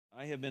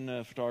I have been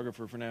a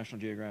photographer for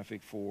National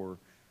Geographic for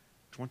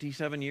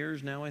 27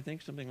 years now, I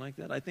think, something like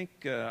that. I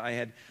think I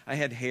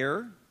had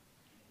hair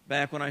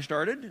back when I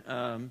started.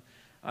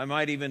 I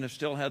might even have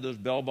still had those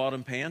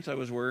bell-bottom pants I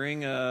was wearing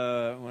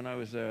when I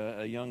was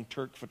a young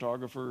Turk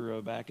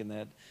photographer back in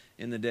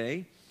the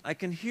day. I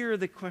can hear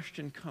the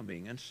question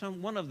coming, and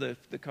one of the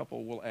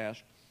couple will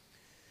ask,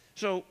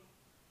 "So,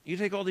 you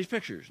take all these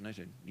pictures?" And I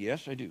said,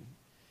 "Yes, I do."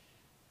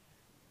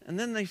 And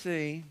then they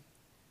say,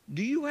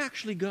 "Do you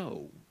actually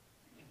go?"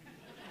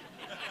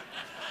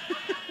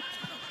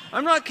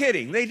 I'm not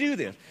kidding. They do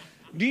this.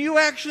 "Do you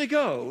actually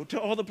go to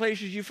all the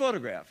places you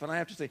photograph?" And I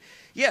have to say,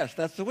 yes,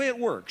 that's the way it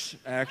works.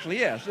 Actually,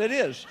 yes, it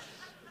is.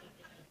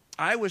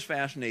 I was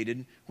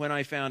fascinated when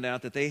I found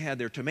out that they had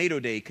their tomato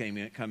day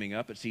coming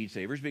up at Seed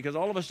Savers, because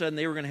all of a sudden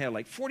they were going to have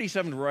like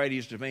 47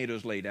 varieties of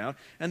tomatoes laid out,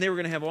 and they were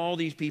going to have all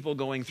these people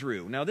going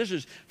through. Now, this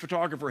is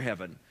photographer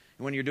heaven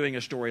when you're doing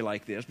a story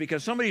like this,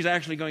 because somebody's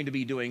actually going to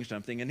be doing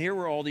something, and here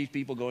were all these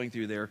people going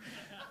through there,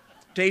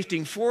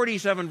 tasting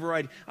 47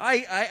 varieties.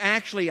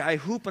 I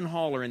hoop and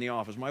holler in the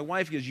office. My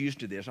wife gets used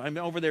to this. I'm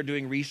over there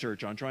doing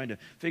research on trying to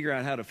figure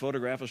out how to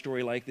photograph a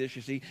story like this,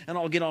 you see, and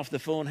I'll get off the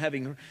phone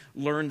having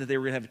learned that they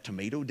were going to have a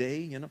tomato day,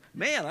 you know.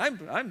 Man,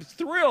 I'm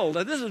thrilled.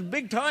 This is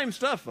big-time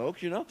stuff,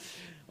 folks, you know.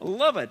 I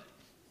love it.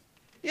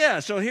 Yeah,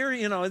 so here,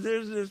 you know,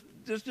 there's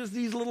just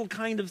these little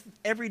kind of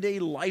everyday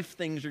life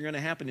things are going to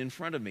happen in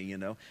front of me, you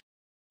know.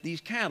 These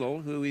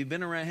cattle, who we've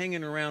been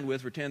hanging around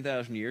with for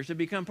 10,000 years, have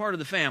become part of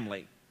the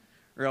family.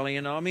 Really,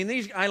 you know, I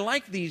mean, I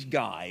like these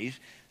guys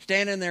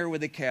standing there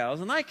with the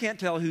cows, and I can't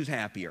tell who's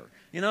happier.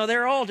 You know,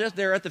 they're all just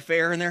there at the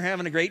fair, and they're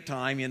having a great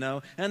time, you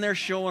know, and they're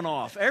showing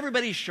off.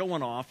 Everybody's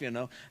showing off, you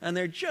know, and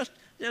they just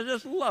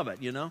love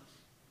it, you know.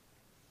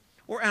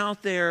 Or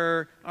out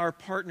there, our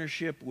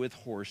partnership with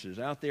horses.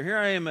 Out there, here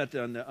I am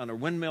on a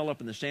windmill up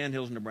in the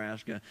Sandhills,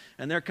 Nebraska,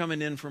 and they're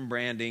coming in from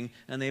branding,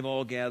 and they've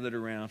all gathered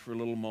around for a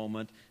little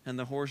moment, and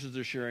the horses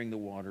are sharing the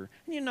water,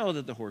 and you know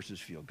that the horses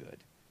feel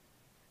good.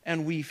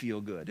 And we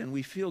feel good, and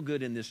we feel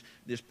good in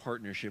this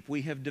partnership.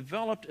 We have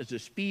developed as a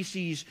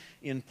species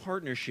in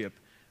partnership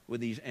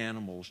with these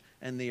animals,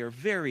 and they are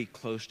very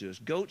close to us.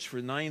 Goats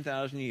for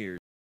 9,000 years.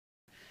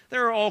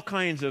 There are all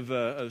kinds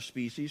of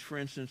species. For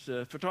instance,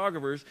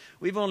 photographers,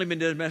 we've only been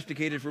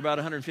domesticated for about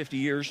 150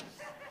 years.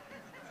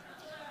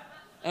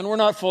 And we're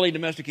not fully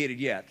domesticated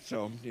yet,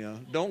 so you know,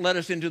 don't let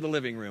us into the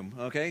living room,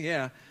 okay?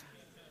 Yeah.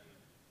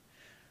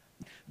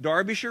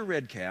 Derbyshire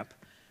redcap.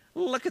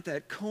 Look at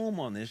that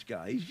comb on this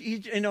guy.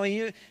 You know,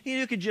 you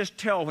could just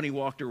tell when he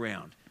walked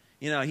around.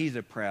 You know, he's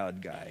a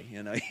proud guy.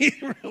 You know, he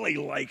really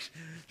likes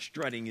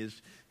strutting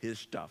his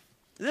stuff.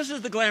 This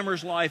is the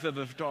glamorous life of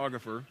a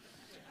photographer.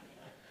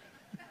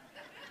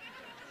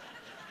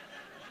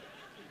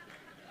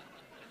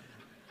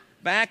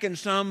 Back in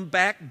some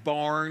back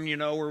barn, you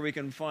know, where we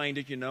can find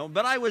it, you know.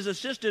 But I was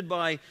assisted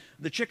by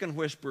the chicken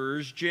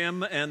whisperers,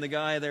 Jim and the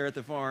guy there at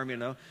the farm, you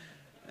know.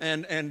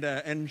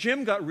 And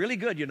Jim got really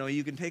good, you know.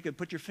 You can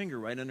put your finger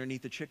right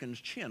underneath the chicken's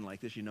chin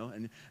like this, you know,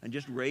 and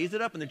just raise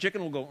it up, and the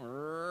chicken will go,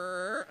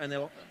 and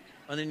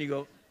then you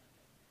go,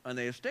 and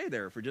they'll stay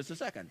there for just a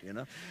second, you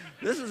know.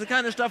 This is the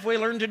kind of stuff we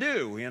learn to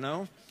do, you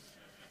know.